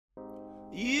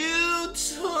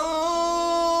YouTube.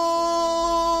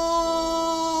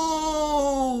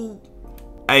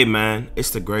 Hey man,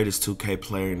 it's the greatest 2K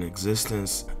player in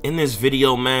existence. In this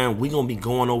video, man, we gonna be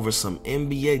going over some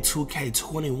NBA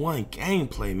 2K21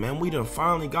 gameplay, man. We done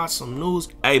finally got some news.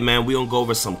 Hey man, we gonna go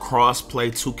over some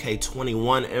crossplay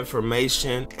 2K21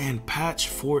 information and patch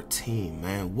 14,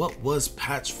 man. What was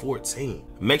patch 14?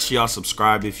 Make sure y'all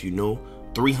subscribe if you new.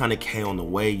 300K on the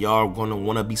way. Y'all gonna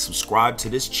wanna be subscribed to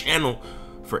this channel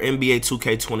for NBA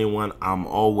 2K21. I'm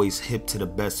always hip to the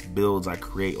best builds. I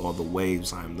create all the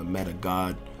waves. I'm the meta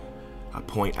god. I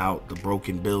point out the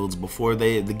broken builds before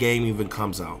the game even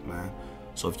comes out, man.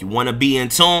 So if you want to be in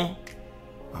tune,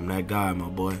 I'm that guy, my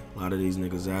boy. A lot of these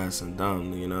niggas ass and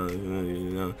dumb, you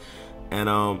know.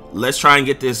 And let's try and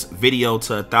get this video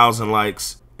to 1,000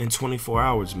 likes in 24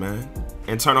 hours, man,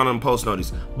 and turn on them post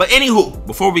notice. But anywho,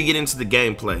 before we get into the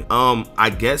gameplay, I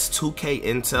guess 2K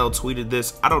Intel tweeted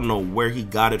this. I don't know where he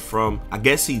got it from. I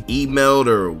guess he emailed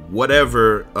or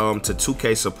whatever to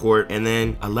 2K support, and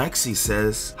then Alexi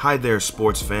says, "Hi there,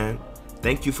 sports fan.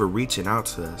 Thank you for reaching out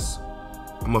to us.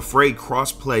 I'm afraid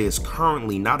crossplay is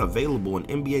currently not available in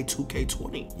NBA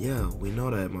 2K20. Yeah, we know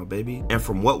that, my baby. And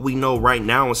from what we know right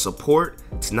now in support,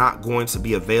 it's not going to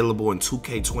be available in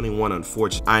 2K21,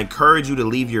 unfortunately. I encourage you to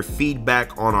leave your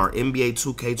feedback on our NBA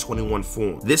 2K21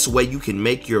 forum. This way you can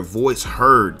make your voice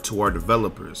heard to our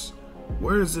developers."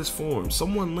 Where is this forum?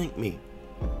 Someone link me.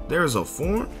 There's a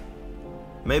forum?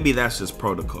 Maybe that's just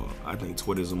protocol. I think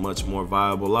Twitter's a much more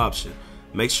viable option.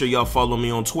 Make sure y'all follow me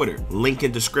on Twitter. Link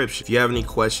in description. If you have any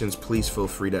questions, please feel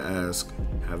free to ask.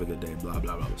 Have a good day, blah,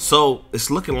 blah, blah. So, it's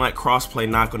looking like crossplay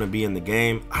not going to be in the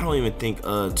game. I don't even think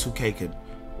 2K could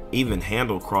even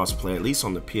handle crossplay, at least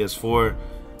on the PS4.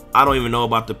 I don't even know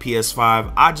about the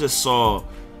PS5. I just saw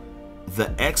the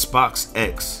Xbox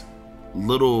X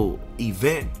little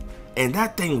event, and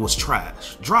that thing was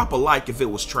trash. Drop a like if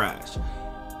it was trash.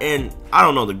 And I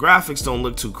don't know, the graphics don't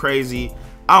look too crazy.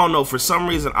 I don't know, for some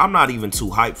reason I'm not even too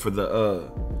hyped for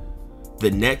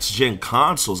the next gen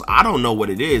consoles. I don't know what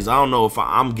it is. I don't know if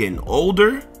I'm getting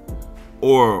older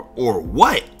or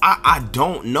what. I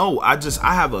don't know. I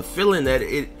have a feeling that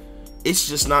it's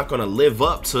just not gonna live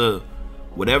up to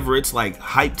whatever it's like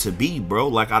hyped to be, bro.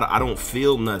 Like I don't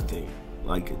feel nothing.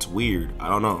 Like it's weird. I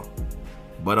don't know.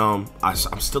 But I'm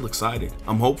still excited.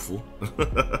 I'm hopeful.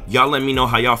 Y'all let me know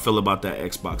how y'all feel about that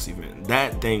Xbox event.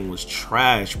 That thing was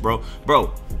trash, bro.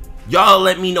 Bro, y'all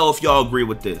let me know if y'all agree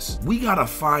with this. We gotta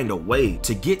find a way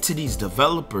to get to these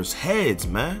developers' heads,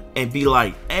 man, and be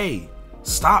like, hey,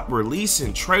 stop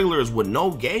releasing trailers with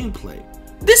no gameplay.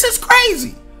 This is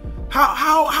crazy.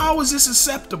 How is this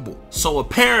acceptable? So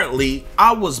apparently,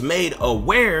 I was made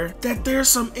aware that there's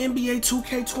some NBA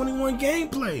 2K21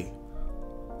 gameplay.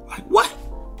 Like what?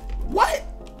 What?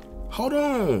 Hold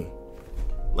on.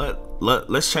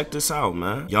 Let's check this out,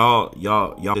 man. Y'all,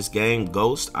 this game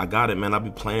Ghost, I got it, man. I'll be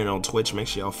playing it on Twitch. Make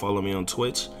sure y'all follow me on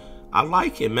Twitch. I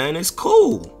like it, man. It's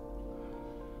cool.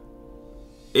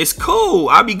 It's cool.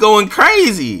 I be going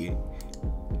crazy.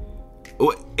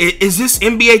 Is this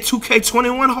NBA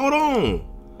 2K21? Hold on.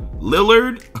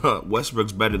 Lillard?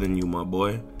 Westbrook's better than you, my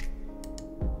boy.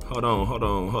 Hold on.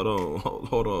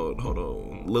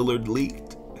 Lillard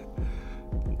leaked.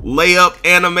 Layup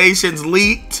animations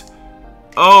leaked.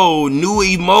 Oh, new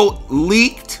emote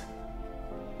leaked.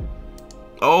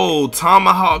 Oh,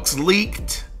 tomahawks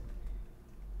leaked.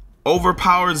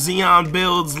 Overpowered Xeon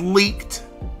builds leaked.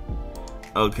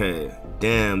 Okay,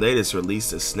 damn, they just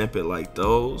released a snippet like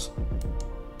those.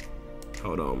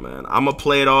 Hold on, man. I'm gonna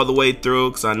play it all the way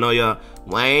through because I know y'all.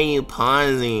 Why are you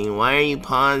pausing? Why are you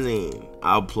pausing?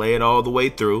 I'll play it all the way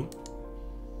through.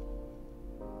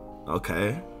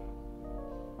 Okay.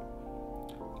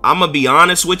 I'm gonna be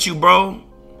honest with you, bro.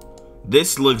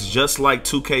 This looks just like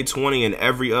 2K20 and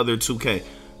every other 2K.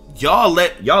 Y'all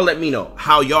let me know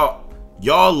how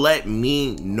y'all let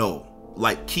me know.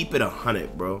 Like, keep it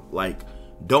 100, bro. Like,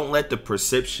 don't let the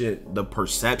perception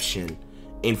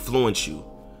influence you.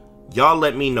 Y'all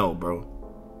let me know, bro.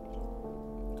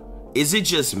 Is it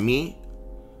just me,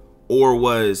 or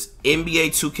was NBA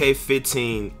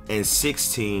 2K15 and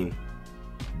 16,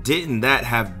 didn't that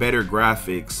have better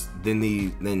graphics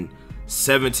than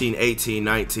 17, 18,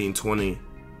 19, 20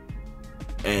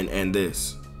 and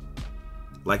this?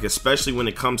 Like, especially when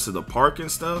it comes to the park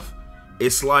and stuff,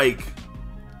 it's like,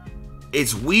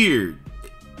 it's weird.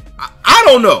 I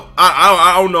don't know.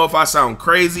 I don't know if I sound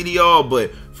crazy to y'all,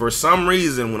 but for some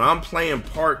reason when I'm playing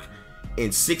park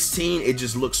in 16, it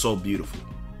just looks so beautiful.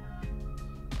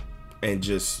 And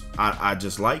just I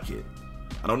just like it.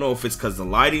 I don't know if it's because the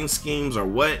lighting schemes or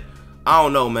what. I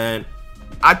don't know, man.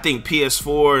 I think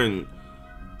PS4 and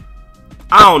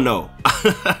I don't know.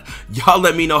 Y'all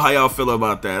let me know how y'all feel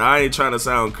about that. I ain't trying to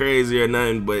sound crazy or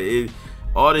nothing, but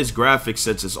all this graphics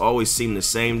shit just always seem the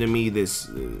same to me. This,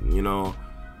 you know,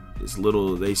 this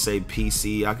little, they say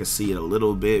PC, I can see it a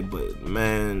little bit, but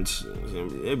man,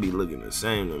 it be looking the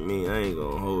same to me. I ain't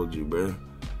gonna hold you, bro.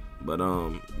 But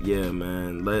yeah,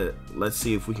 man, let's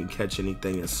see if we can catch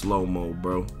anything in slow-mo,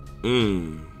 bro.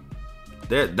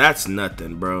 That's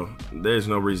nothing, bro. There's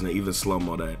no reason to even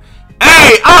slow-mo that.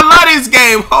 Hey, I love this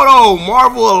game. Hold on,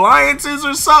 Marvel Alliances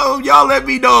or something. Y'all let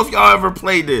me know if y'all ever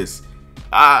played this.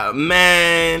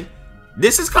 Man,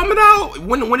 this is coming out.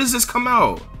 When does this come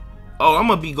out? Oh, I'm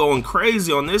gonna be going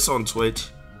crazy on this on Twitch.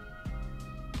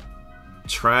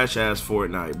 Trash ass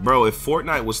Fortnite, bro. If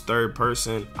Fortnite was third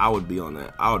person, I would be on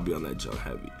that. I would be on that jump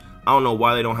heavy. I don't know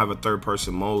why they don't have a third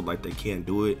person mode, like they can't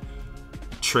do it.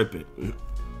 Tripping.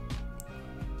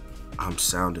 I'm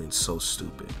sounding so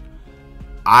stupid.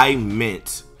 I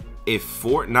meant if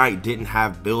Fortnite didn't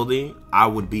have building, I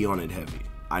would be on it heavy.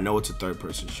 I know it's a third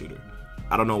person shooter.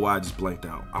 I don't know why I just blanked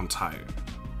out. I'm tired.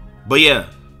 But yeah,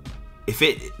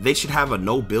 they should have a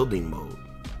no building mode.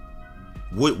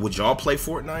 Would y'all play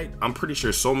Fortnite? I'm pretty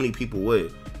sure so many people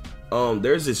would.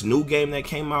 There's this new game that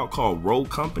came out called Rogue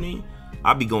Company.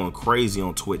 I be going crazy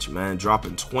on Twitch, man,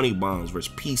 dropping 20 bombs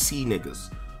versus PC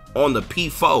niggas on the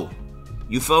P4.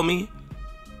 You feel me?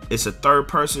 It's a third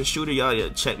person shooter. Y'all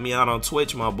check me out on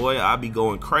Twitch, my boy. I be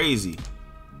going crazy.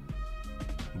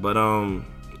 But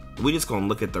we just gonna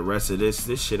look at the rest of this.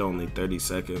 This shit only 30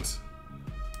 seconds.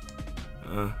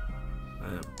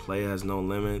 Play has no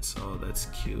limits. Oh, that's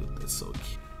cute. That's so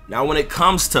cute. Now, when it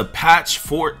comes to patch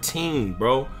 14,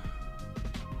 bro,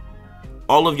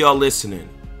 all of y'all listening,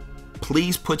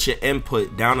 please put your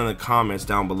input down in the comments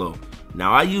down below.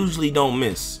 Now, I usually don't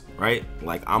miss, right?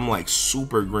 Like, I'm like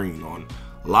super green on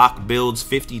lock builds,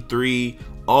 53,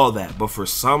 all that. But for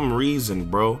some reason,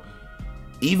 bro,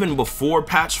 even before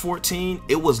patch 14,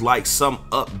 it was like some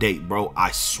update, bro. I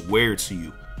swear to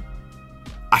you.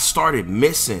 I started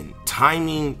missing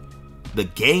timing. The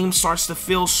game starts to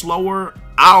feel slower.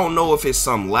 I don't know if it's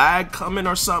some lag coming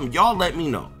or something. Y'all let me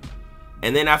know.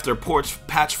 And then after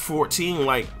patch 14,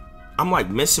 like, I'm like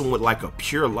missing with like a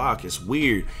pure lock. It's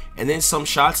weird. And then some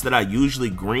shots that I usually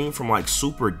green from like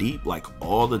super deep, like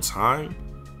all the time,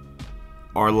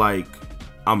 are like,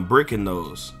 I'm bricking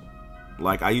those.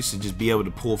 Like, I used to just be able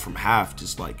to pull from half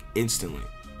just like instantly.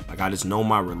 Like, I just know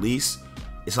my release.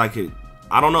 It's like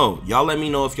I don't know. Y'all let me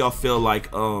know if y'all feel like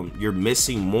you're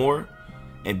missing more.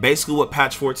 And basically what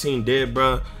patch 14 did,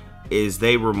 bruh, is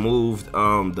they removed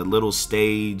the little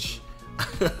stage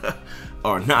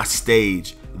or not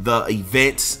stage, the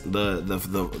events,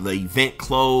 the event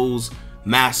clothes,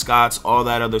 mascots, all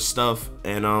that other stuff.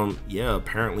 And yeah,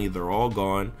 apparently they're all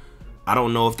gone. I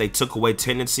don't know if they took away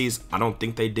tendencies. I don't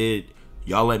think they did.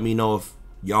 Y'all let me know if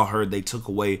y'all heard they took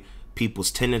away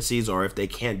people's tendencies or if they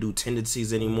can't do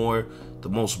tendencies anymore. The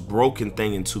most broken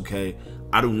thing in 2K.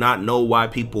 I do not know why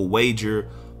people wager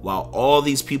while all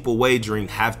these people wagering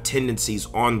have tendencies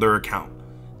on their account.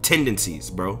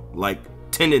 Tendencies, bro. Like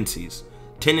tendencies.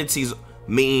 Tendencies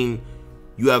mean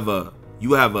you have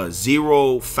a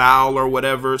 0 foul or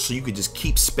whatever, so you could just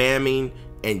keep spamming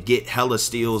and get hella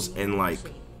steals and like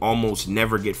almost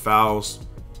never get fouls.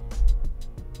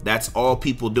 That's all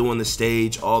people do on the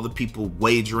stage, all the people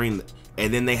wagering.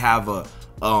 And then they have a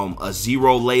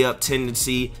 0 layup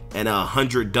tendency and a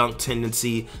 100 dunk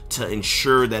tendency to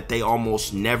ensure that they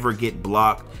almost never get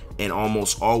blocked and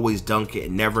almost always dunk it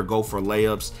and never go for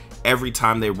layups every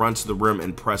time they run to the rim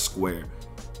and press square.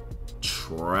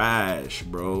 Trash,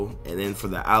 bro. And then for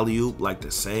the alley-oop, like the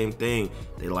same thing.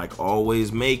 They like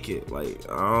always make it. Like,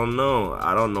 I don't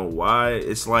know why.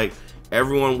 It's like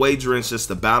everyone wagering is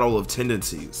just a battle of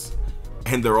tendencies,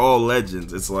 and they're all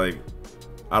legends. It's like,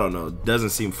 I don't know. It doesn't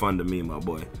seem fun to me, my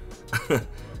boy.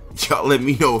 Y'all let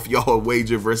me know if y'all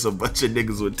wager versus a bunch of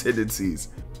niggas with tendencies.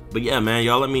 But yeah, man,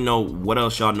 y'all let me know what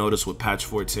else y'all noticed with patch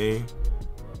 14.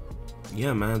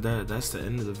 Yeah, man, that's the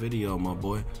end of the video, my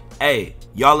boy. Hey,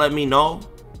 y'all let me know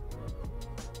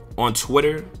on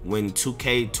Twitter when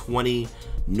 2K20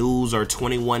 news or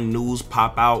 21 news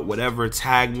pop out, whatever,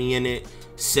 tag me in it,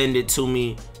 send it to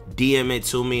me, DM it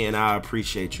to me, and I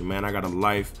appreciate you, man. I got a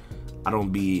life. I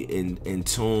don't be in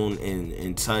tune and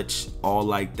in touch all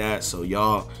like that. So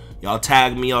y'all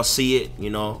tag me, y'all see it, you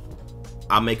know.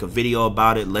 I'll make a video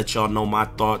about it, let y'all know my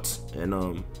thoughts,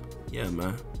 and yeah,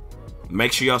 man.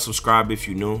 Make sure y'all subscribe if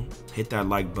you new. Hit that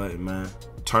like button, man.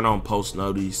 Turn on post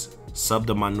notices. Sub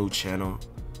to my new channel.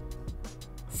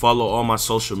 Follow all my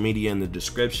social media in the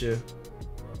description.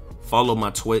 Follow my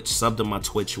Twitch. Sub to my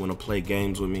Twitch. You want to play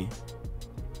games with me?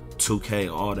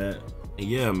 2K, all that. And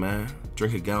yeah, man,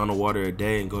 drink a gallon of water a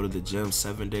day and go to the gym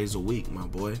 7 days a week, my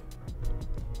boy.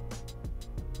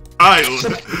 Like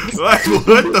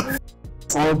what the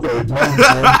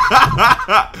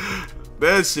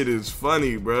that shit is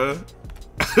funny, bro.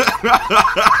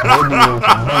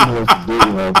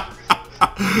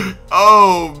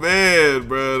 Oh man,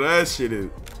 bro, that shit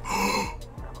is